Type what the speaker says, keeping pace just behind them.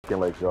fucking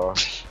legs, y'all.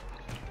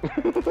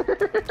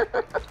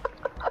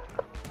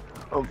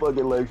 I'm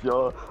fucking legs,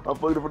 y'all. I'm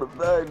fucking for the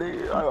back,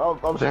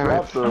 nigga. I'm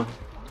strapped though.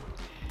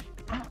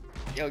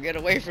 Yo, get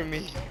away from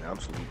me. Yeah, I'm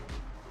sleeping.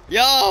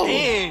 Yo!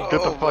 Dang.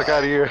 Get the fuck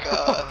out of here.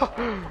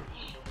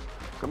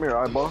 Come here,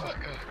 eyeball.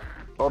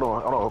 Hold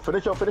on.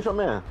 Finish your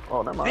man.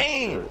 Oh, never mind.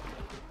 Dang.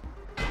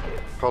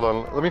 Hold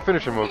on, let me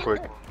finish him real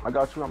quick. I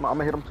got you. I'm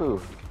gonna hit him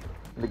too.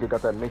 Nigga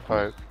got that Mickey.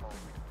 Alright.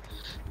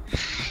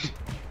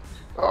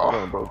 Hold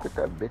on, bro. Get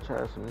that bitch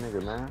ass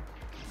nigga, man.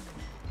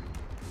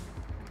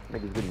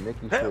 Niggas getting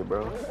Mickey shit,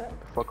 bro.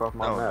 Fuck off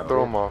my map.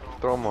 Throw him off.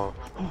 Throw him off.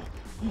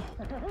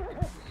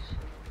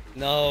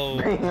 No.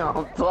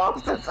 Damn,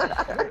 close.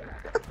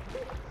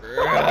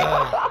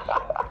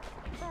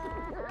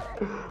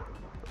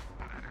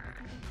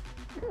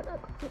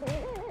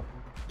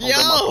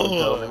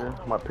 Yo!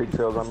 My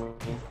pigtails on me.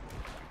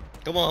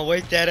 Come on,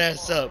 wake that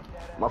ass up.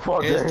 My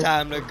fault, It's gang.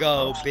 time to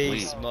go,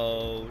 beast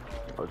mode.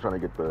 I was trying to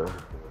get the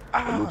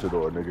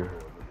luchador, nigga.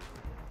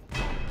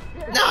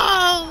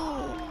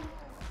 No!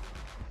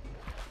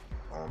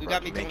 You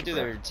got me coming through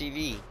their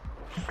TV.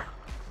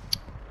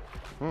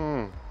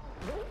 I'm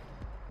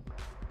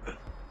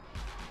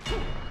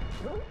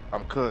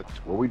cooked.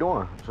 What we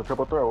doing? It's a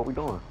triple threat. What we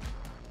doing?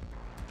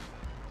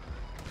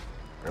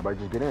 Everybody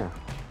just get in.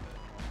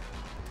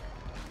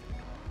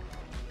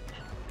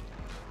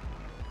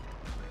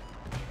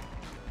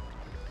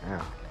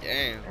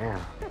 Damn.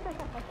 Damn.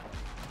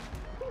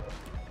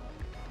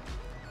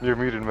 You're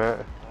muted,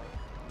 Matt.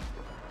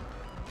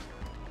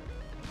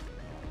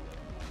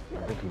 I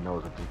think he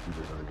knows if he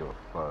just doesn't give a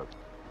fuck.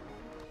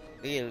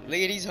 Look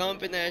at he's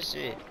humping that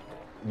shit.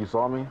 You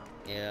saw me?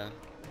 Yeah.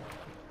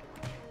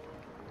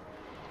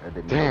 That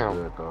didn't Damn.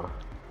 look good, though.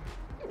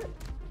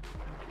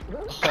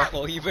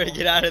 Oh, you better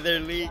get out of there,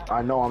 Leak.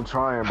 I know I'm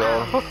trying,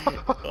 bro.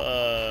 Fuck.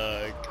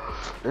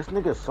 This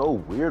nigga's so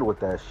weird with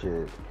that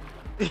shit.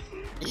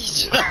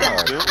 He's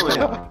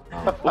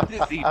What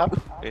is he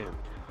doing?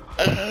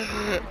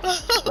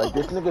 Like,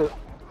 this nigga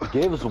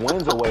gives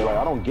wins away. Like,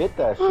 I don't get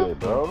that shit,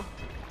 bro.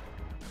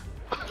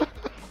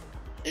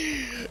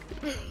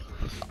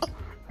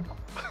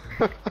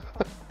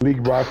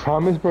 League, bro, I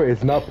promise, bro,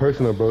 it's not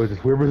personal, bro. It's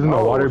just whoever's in the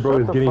water, bro,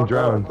 is getting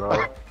drowned.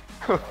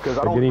 Because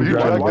I don't. Getting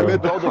drowned, Why do you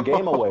bro. throw the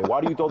game away?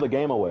 Why do you throw the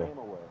game away?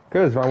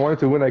 Because if I wanted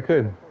to win, I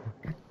could.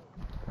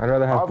 I'd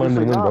rather have fun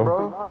Obviously than win, not,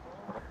 bro. bro.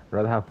 I'd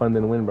rather have fun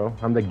than win, bro.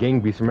 I'm the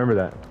gang beast, remember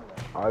that.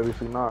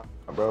 Obviously not,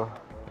 bro.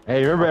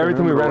 Hey, remember every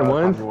time we ran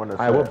ones,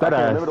 I whooped that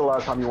I ass. remember the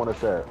last time you won a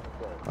set.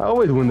 I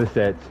always win the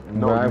sets.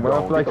 No, when I you don't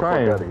don't. feel like Get the fuck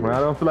trying. outta here. When I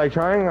don't feel like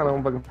trying, I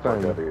don't fucking try.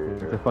 outta here.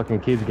 It's a fucking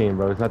kids game,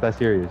 bro. It's not that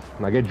serious.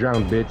 Now get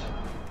drowned, bitch.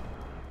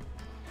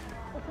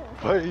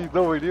 But he's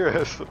nowhere near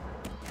us.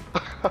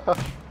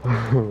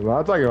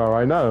 I'm talking about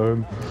right now.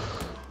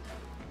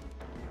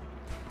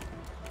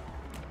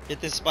 Get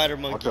this spider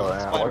monkey. Watch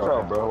out, Spider watch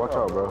out, bro. Watch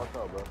out, bro.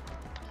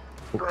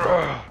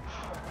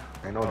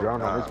 Ain't no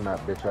drown on this map,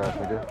 bitch ass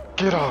nigga.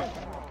 Get off.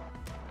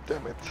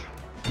 Damn it.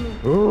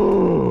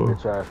 Ooh.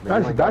 Bitch ass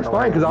nigga. That's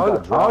fine, because I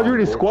was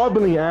already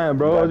squabbling,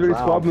 bro. I was already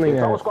squabbling.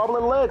 I was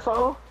squabbling legs,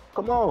 huh?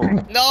 Come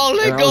on. No,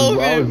 let go of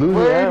I was him.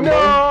 losing, bro.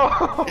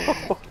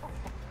 No!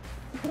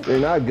 You're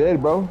not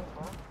good, bro.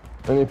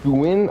 And if you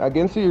win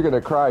against you, you're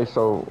gonna cry.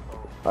 So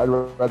I'd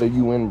rather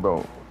you win,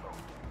 bro.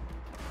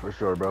 For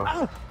sure, bro.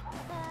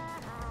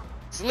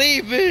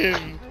 Sleep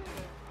him.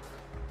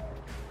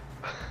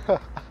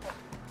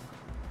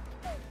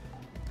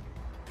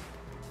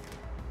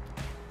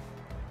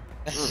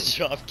 That's a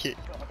drop kick.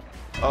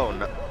 Oh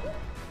no.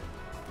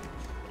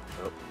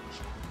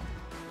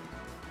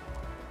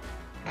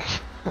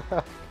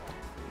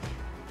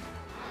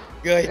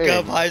 Good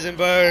up,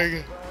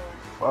 Heisenberg.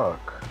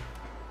 Fuck.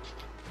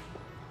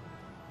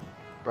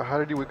 Bro, how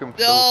did you wake him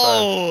so fast?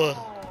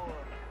 No.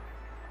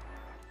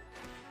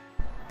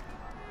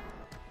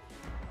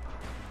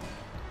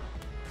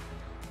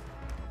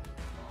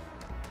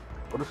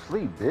 Go to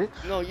sleep, bitch.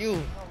 No,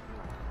 you.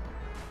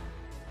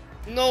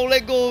 No,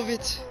 let go of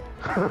it.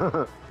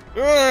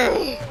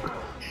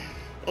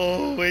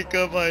 Oh, wake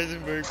up,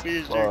 Heisenberg.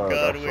 Please, dear Fuck,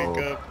 God, that's wake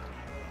so- up.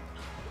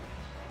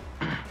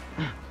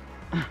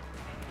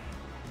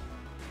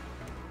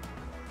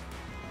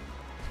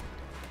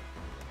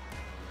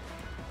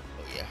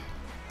 Oh, yeah.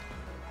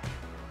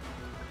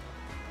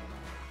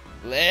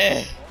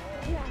 Leh.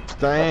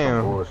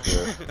 Damn.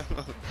 Bullshit.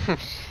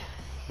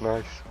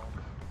 Nice.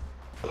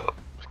 That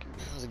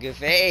was a good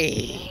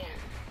fade.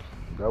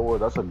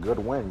 That's a good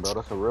win, bro.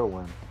 That's a real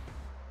win.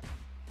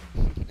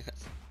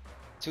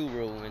 Two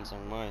real wins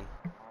on mine.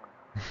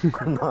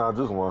 Nah,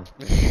 just one.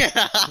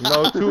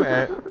 No, two,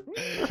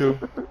 two.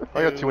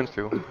 I got 2 wins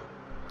too.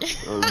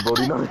 Bro,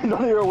 none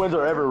of your wins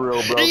are ever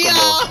real, bro. Come Yo!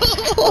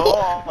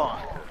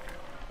 on.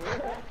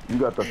 You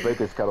got the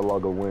fakest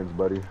catalog of wins,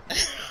 buddy.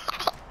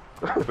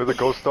 There's a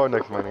gold star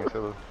next to my name,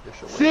 so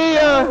yes, it See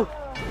ya.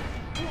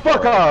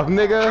 Fuck off,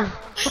 nigga.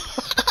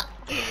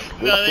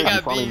 No, they You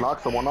got finally beef.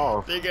 knocked someone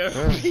off. They got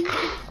beef.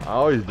 I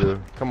always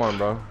do. Come on,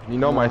 bro. You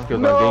know my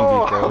skills on Gang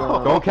Beats,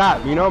 bro. Don't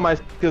cap. You know my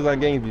skills on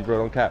Gang Beats, bro.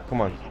 Don't cap. Come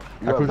on. You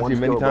I have proved it one to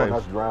you many skill, bro, and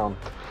times. that's drown.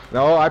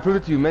 No, I proved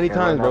it to you many Can't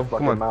run times, that bro. fucking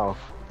Come on. mouth.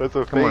 That's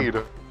a Come on.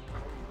 fade.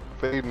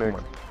 Fade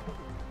next.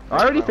 I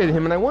already faded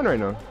him and I won right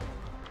now.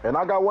 And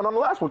I got one on the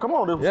last one. Come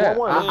on, this Yeah.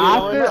 1-1. Let's get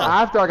one right now.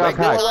 After I got Break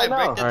the packed. time, break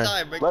now. the Alright.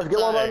 time, break Let's the get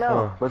one right time.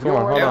 now. Let's get Come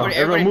on, one right hold now. on.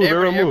 Everyone move,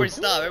 everyone everybody move.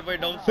 stop. Everybody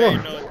don't Come fade.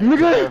 on. No.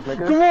 Nigga,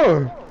 nigga. come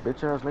on.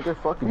 Bitch ass nigga,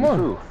 fucking Come you on.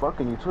 too.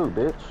 Fucking you too,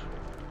 bitch.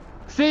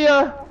 See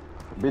ya.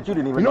 Bitch, you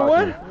didn't even You know knock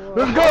what? me.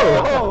 Let's go.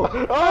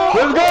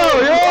 Let's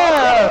go.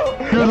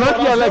 Yeah. You're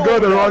lucky I let go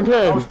of the wrong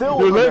hand. I'm still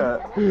with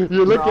that.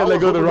 You're lucky Nah, I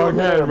let go of the wrong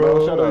hand,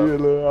 bro. Shut up.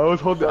 I was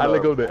holding. Shut I let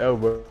up. go of the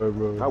elbow,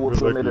 bro. I will You're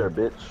put me lucky.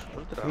 there,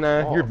 bitch.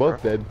 Nah, you're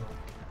both dead.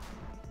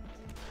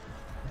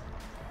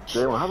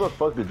 Jalen, how the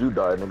fuck did you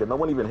die, nigga? No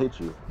one even hit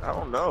you. I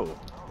don't know.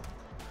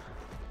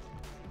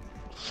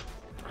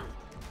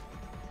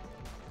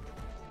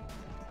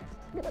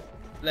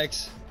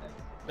 Lex,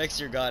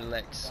 your god,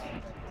 Lex.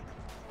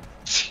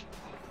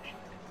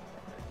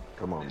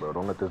 Come on, bro.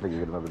 Don't let this nigga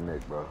get another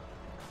nick, bro.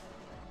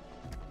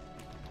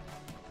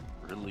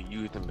 Really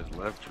used him as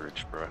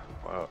leverage, bro.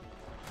 Wow.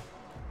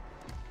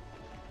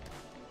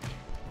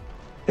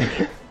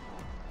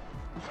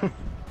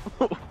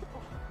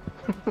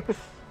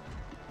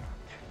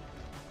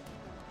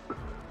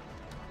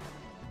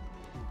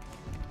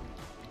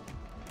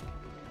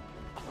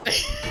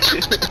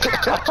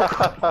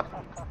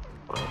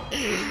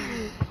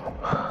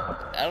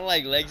 I don't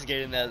like Lex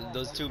getting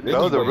those two. That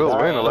was a real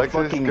win,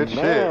 Alexis. Fucking Good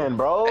man, shit.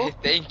 bro.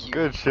 Thank you.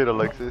 Good shit,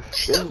 Alexis.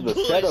 This is the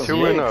set of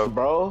 2-0. dicks,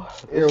 bro.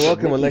 You're This is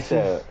welcome, Nicky Alexis.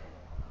 said.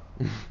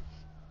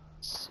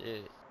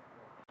 Shit.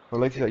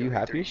 Alexis, are you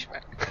happy?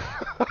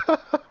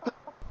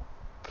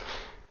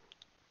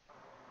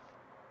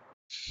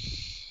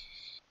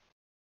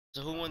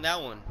 So who won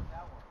that one?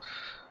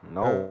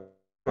 No.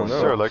 Oh,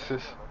 no. Sure,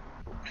 Alexis.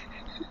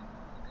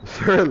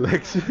 Sir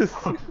Alexis.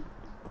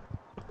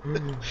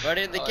 Run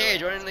in the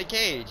cage. Run in the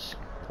cage.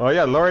 Oh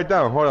yeah, lower it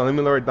down. Hold on, let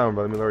me lower it down,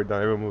 bro. Let me lower it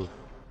down. Everyone move.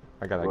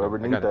 I got it. Whoever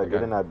I needs got it. that, I get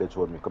got in it. that bitch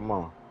with me. Come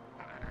on.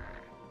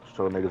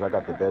 Show niggas I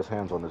got the best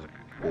hands on this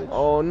bitch.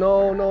 Oh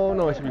no, no,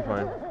 no! It should be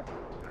fine.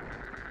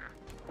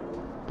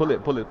 Pull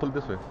it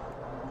this way.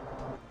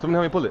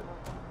 Someone help me pull it.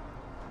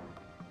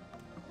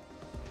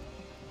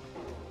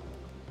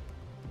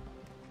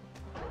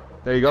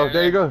 There you go,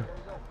 there you go.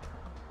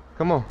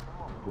 Come on.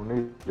 Who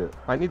needs it?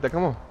 I need that,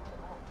 come on.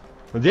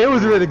 Jay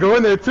was ready to go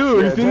in there too.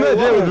 Yeah, you seen Jay that?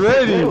 Jay was was.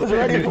 ready. Jay was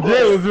ready for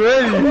Jay it. was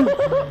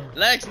ready.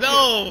 Lex,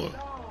 no.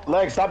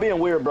 Lex, stop being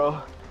weird,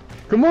 bro.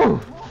 Come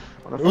on.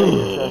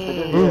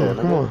 Yeah,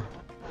 Come on.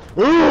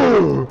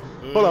 Ooh.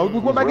 Hold on,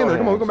 we'll go back in there.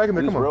 Come on, we'll go back in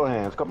there. These Come on. real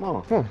hands. Come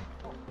on. Come on.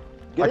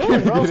 Get I in,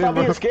 can't bro. get in, Stop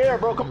bro. being scared,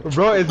 bro. Come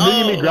Bro, it's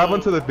making me Oh. grab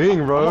onto the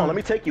thing, bro. Come on, let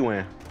me take you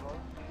in.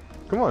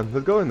 Come on,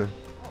 let's go in there.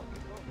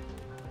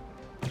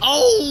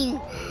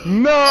 Oh.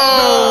 No!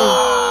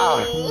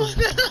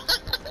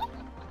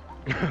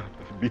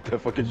 Beat that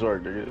fucking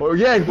shark, nigga. Oh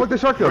yeah, fuck the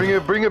shark though.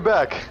 Bring it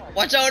back.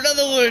 Watch out,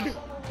 another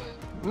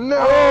one.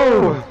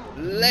 No!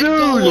 Let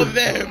go Dude. of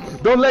them.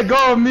 Don't let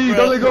go of me.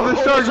 Don't let go of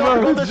the shark,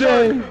 bro.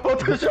 Jay. Hold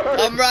the shark.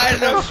 I'm riding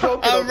them.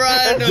 I'm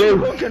riding Jay.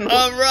 them.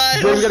 I'm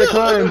riding Jay, we them. gotta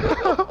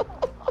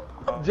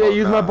climb. Jay,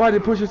 use my body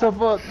to push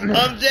yourself up.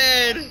 I'm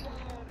dead.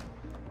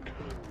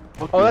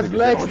 Oh, that's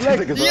Lex.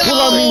 Lex, Yo!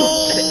 pull on me.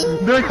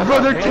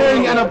 They're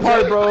tearing and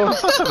apart, bro.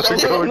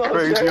 They're going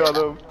crazy on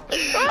them.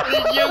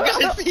 Did you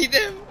guys see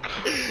them?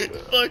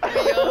 Fuck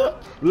me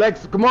up.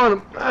 Lex, come on.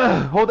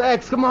 Hold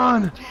X, come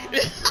on.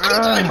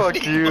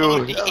 Fuck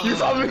you. You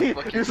saw me.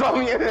 You saw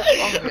me in it.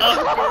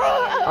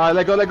 Alright,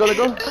 let go, let go, let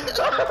go.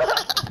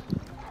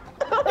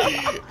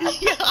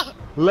 Yeah.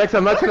 Lex,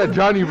 I'm not trying to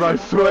drown you, bro. I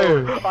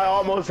swear. I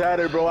almost had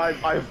it, bro. I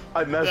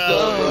messed No.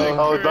 up,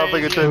 bro. I was not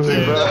paying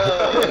attention, bro.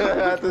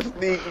 I had to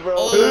sneak, bro.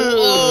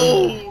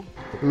 Oh.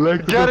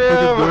 Lex, Get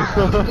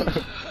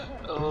him!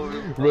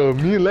 Bro,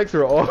 me and Lex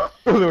are all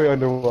the way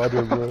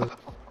underwater, bro.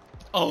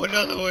 Oh,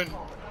 another one.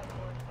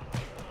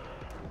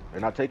 They're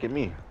not taking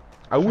me.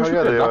 I wish we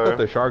yeah, could they knock are. up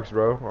the sharks,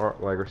 bro,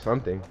 or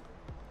something.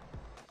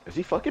 Is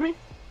he fucking me?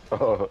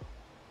 Oh.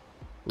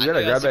 We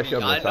gotta grab that shit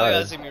on I the know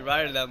y'all side. see me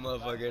riding that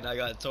motherfucker and I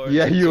got torn.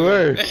 Yeah, you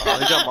were. Oh,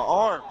 he got my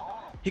arm.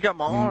 He got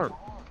my arm.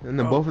 And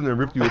then both of them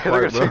ripped you They're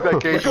apart, gonna take bro.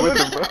 that cage with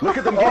them, bro. Look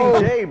at them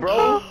getting Jay,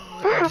 bro.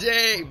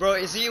 Jay,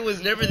 bro, see, it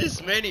was never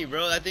this many,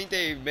 bro. I think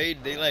they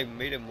made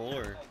it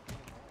more.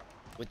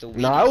 With the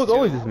Nah, it was too.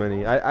 always this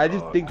many. I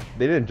just think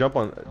they didn't jump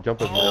as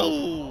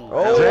well.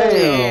 Oh,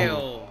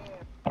 Damn.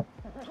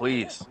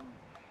 Please.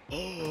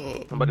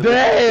 damn. Somebody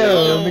Damn!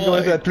 Oh Nigga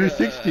was my at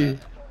 360.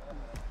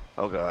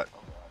 Oh god.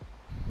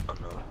 Oh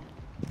no.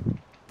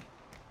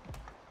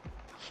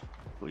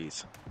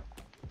 Please.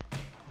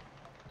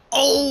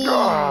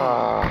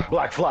 Oh.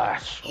 Black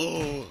Flash.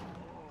 Oh.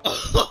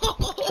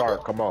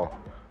 Shark, come on.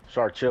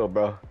 Shark, chill,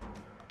 bro.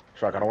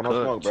 Shark, I don't want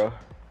no smoke, bro.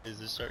 Is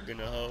this shark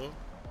gonna hoe?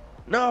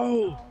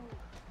 No.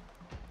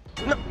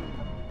 No.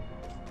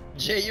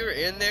 Jay, you were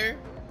in there?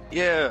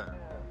 Yeah.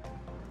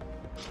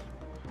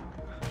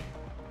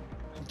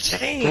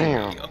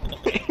 Damn.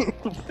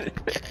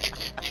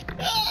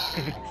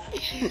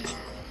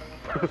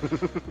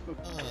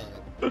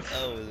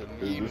 That was a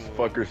Is mean this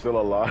one. fucker still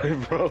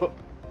alive, bro?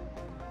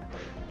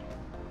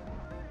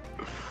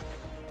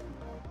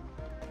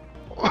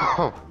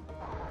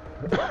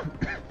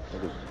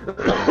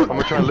 I'm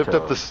gonna try and lift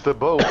up the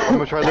boat. I'm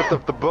gonna try and lift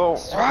up the boat.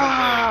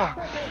 Ah!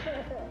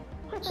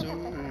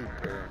 Superman.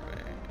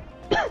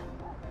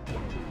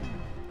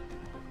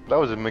 That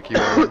was a Mickey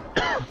one.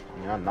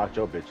 Yeah, I knocked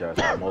your bitch ass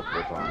out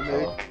multiple times.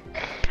 So.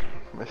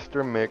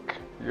 Mr. Mick,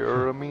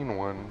 you're a mean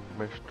one,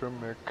 Mr.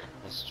 Mick.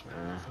 That's true.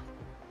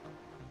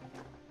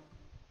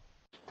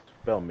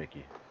 Spell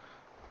Mickey.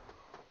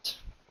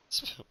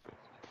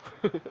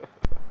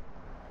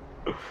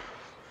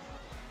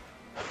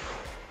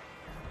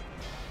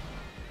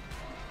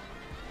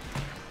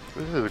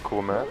 This is a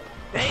cool map.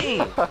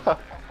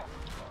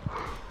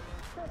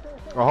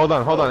 Oh, hold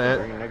on,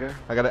 Ant. Green nigga.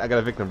 I got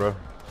a victim, bro.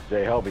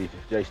 Jay, help me.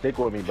 Jay, stick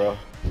with me, bro.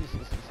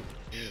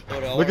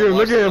 Look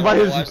at him by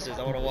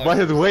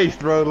his waist,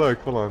 bro. Look,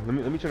 hold on.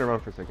 Let me turn around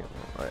for a second.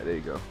 All right, there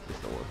you go.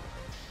 Just the one.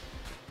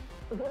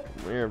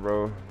 Come here,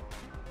 bro.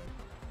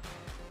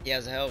 He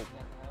has help.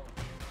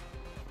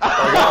 I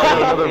got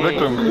another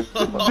victim.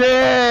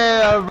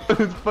 Damn, bro,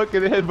 his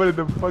fucking head butted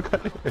the fuck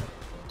out of him.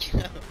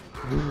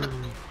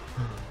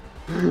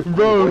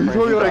 Bro, he's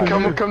holding Hey, like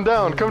come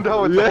down with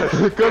yeah,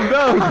 that. come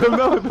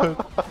down with that.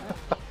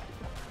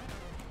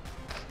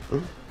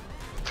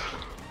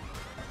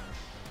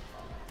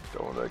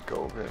 Don't let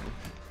go of him.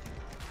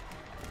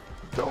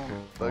 Don't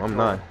let go. I'm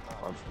not.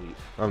 I'm sweet.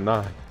 I'm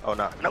not. Oh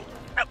no, no,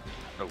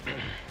 no, no.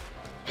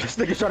 This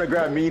nigga's trying to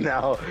grab me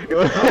now.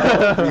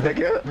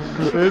 Nigga.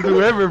 It's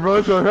whoever, bro.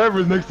 It's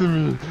whoever's next to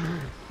me.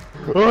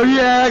 Oh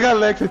yeah, I got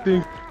Lex, I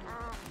think.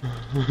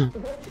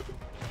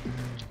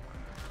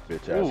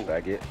 Bitch ass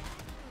faggot.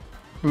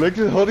 Lex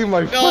is holding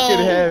my fucking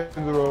hands,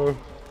 bro.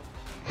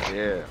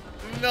 Yeah,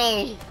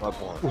 No! my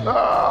point.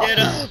 Get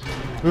up!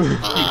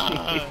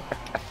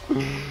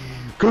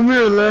 Come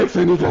here, Lex.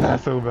 I need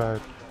that so bad.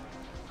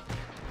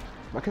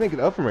 Why can't I get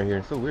up from right here?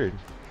 It's so weird.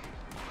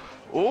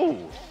 Ooh.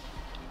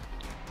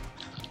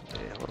 Yeah,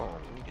 hold on.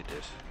 Let me get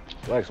this.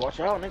 Lex, watch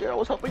out, nigga. I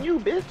was helping you,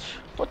 bitch.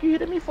 Fuck you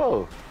hitting me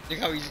for? Look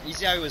how you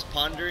see how he was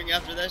pondering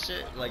after that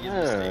shit? Like his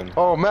Man. mistake.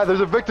 Oh, Matt,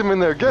 there's a victim in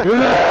there. Get.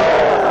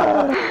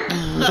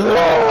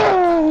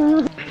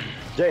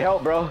 Jay,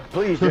 help, bro.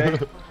 Please, Jay.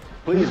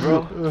 Please,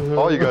 bro.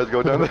 All you guys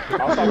go down there.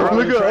 I'll stop Look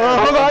running at,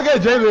 trash. hold on, I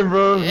got Jalen,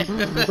 bro.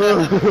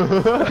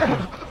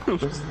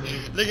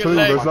 Look at Please,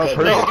 Lex. it's not Lex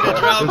personal. gonna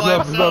drown by It's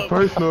not himself.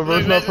 personal, bro. Look,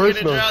 It's not Lex is gonna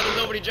personal. drown. There's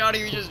nobody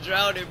drowning. You just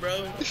drowned it, bro.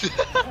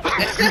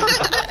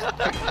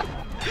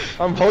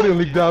 I'm holding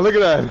Leak down. Look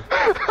at that.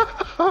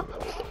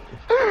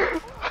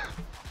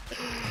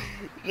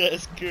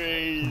 That's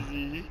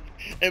crazy.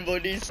 And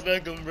Bodie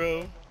snuck him,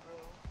 bro.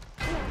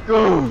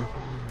 Oh,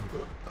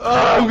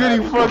 I'm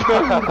getting fucked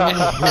up.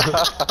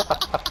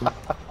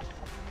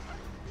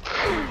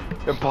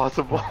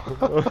 Impossible.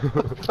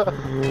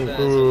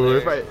 Ooh,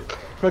 if I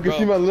could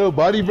see my little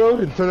body, bro,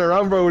 and turn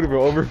around, bro, it would have been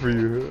over for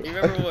you. You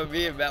remember when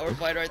me and Matt were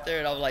fighting right there,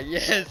 and I was like,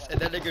 yes,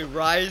 and that nigga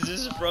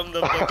rises from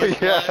the fucking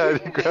Yeah, fire.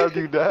 he grabbed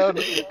you down.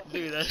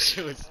 Dude, that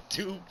shit was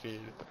stupid.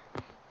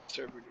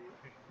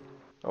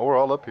 Oh, we're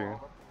all up here.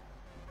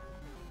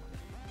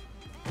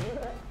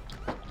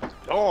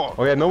 Oh.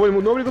 Oh yeah, nobody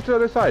go to the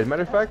other side.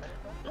 Matter of fact.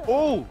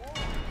 Oh.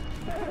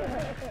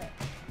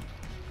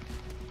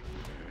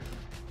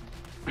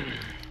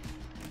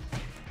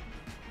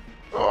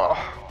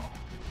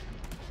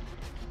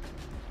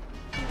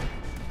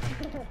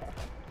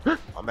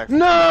 I'm actually.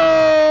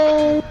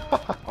 No!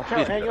 Watch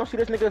out, man. You don't see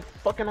this nigga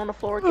fucking on the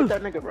floor? Get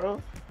that nigga,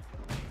 bro.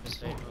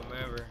 Just ain't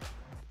whomever.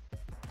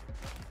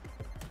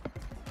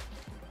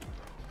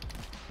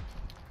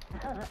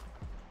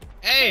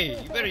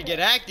 Hey, you better get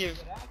active.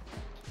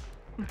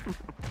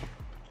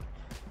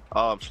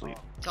 Oh, I'm asleep.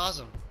 It's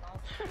awesome.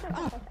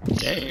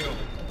 Damn.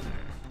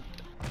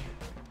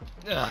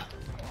 Ugh.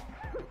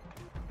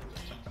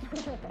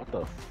 What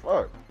the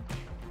fuck?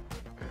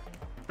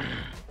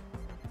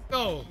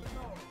 No.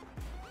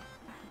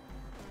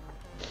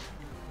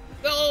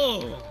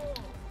 No.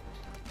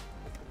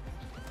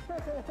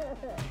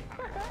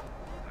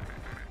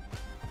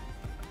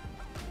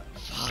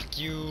 Fuck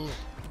you.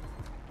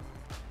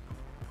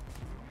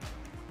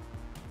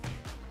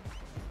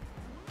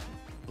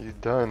 He's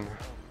done.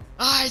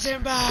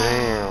 Eisenberg.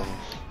 Damn.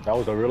 That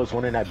was the realest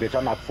one in that bitch.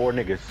 I knocked 4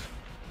 niggas.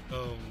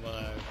 Oh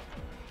my.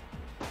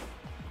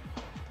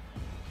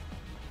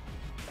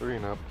 3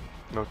 and up.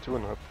 No, 2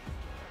 and up.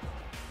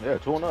 Yeah,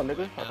 2 and up,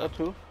 nigga. I got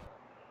 2.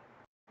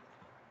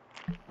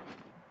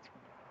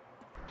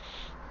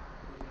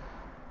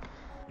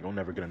 You'll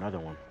never get another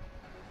one.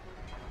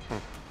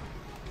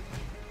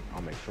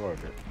 I'll make sure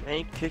of it.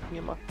 Man, kicking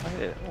in my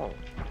head. Oh.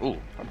 Ooh.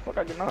 How the fuck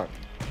I get knocked?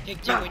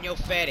 Kicked you in your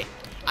fatty.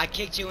 I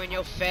kicked you in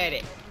your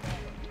fatty.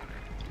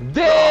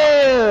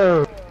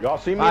 Damn! Y'all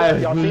see me?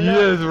 Y'all see that?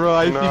 Yes, bro.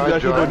 I see Nah,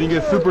 that shit John. when you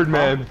get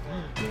Superman.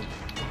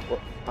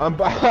 I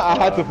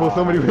had to pull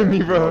somebody with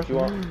me, bro. What you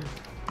want?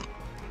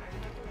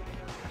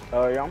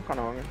 Yeah, I'm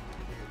kinda hungry.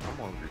 I'm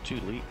hungry too,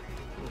 Lee.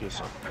 Let me get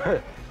some.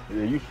 Yeah,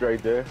 you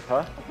straight there,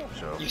 huh?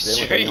 So. You They look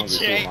straight, hungry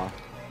too, Jay. man.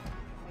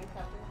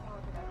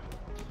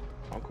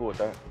 I'm cool with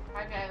that.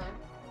 Hi, Kylan.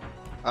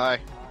 Hi.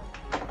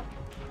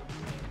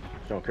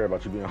 She don't care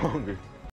about you being hungry.